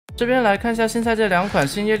这边来看一下新赛季2款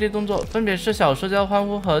新阅历动作，分别是小说家的欢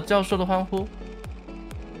呼和教授的欢呼。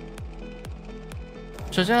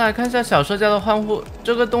首先来看一下小说家的欢呼，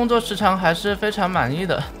这个动作时长还是非常满意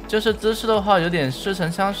的，就是姿势的话有点似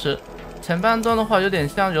曾相识，前半段的话有点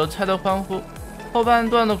像邮差的欢呼，后半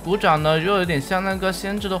段的鼓掌呢又有点像那个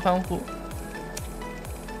先知的欢呼。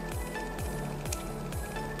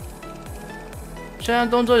虽然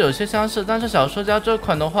动作有些相似，但是小说家这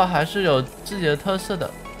款的话还是有自己的特色的。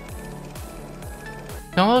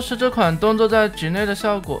然后是这款动作在局内的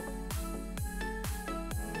效果。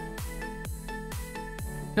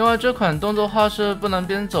另外这款动作的话是不能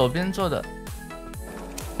边走边做的。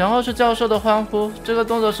然后是教授的欢呼，这个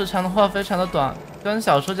动作时长的话非常的短，跟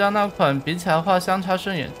小说家那款比起来的话相差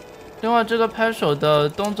甚远。另外这个拍手的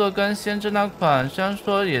动作跟先知那款虽然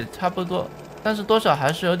说也差不多，但是多少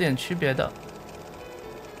还是有点区别的。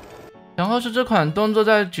然后是这款动作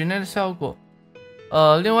在局内的效果，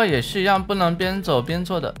另外也是一样不能边走边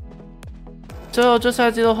做的。最后这赛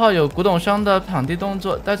季的话有古董商的躺地动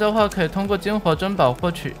作，大家的话可以通过金活珍宝获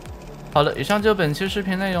取。好了，以上就本期视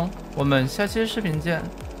频内容，我们下期视频见，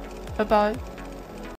拜拜。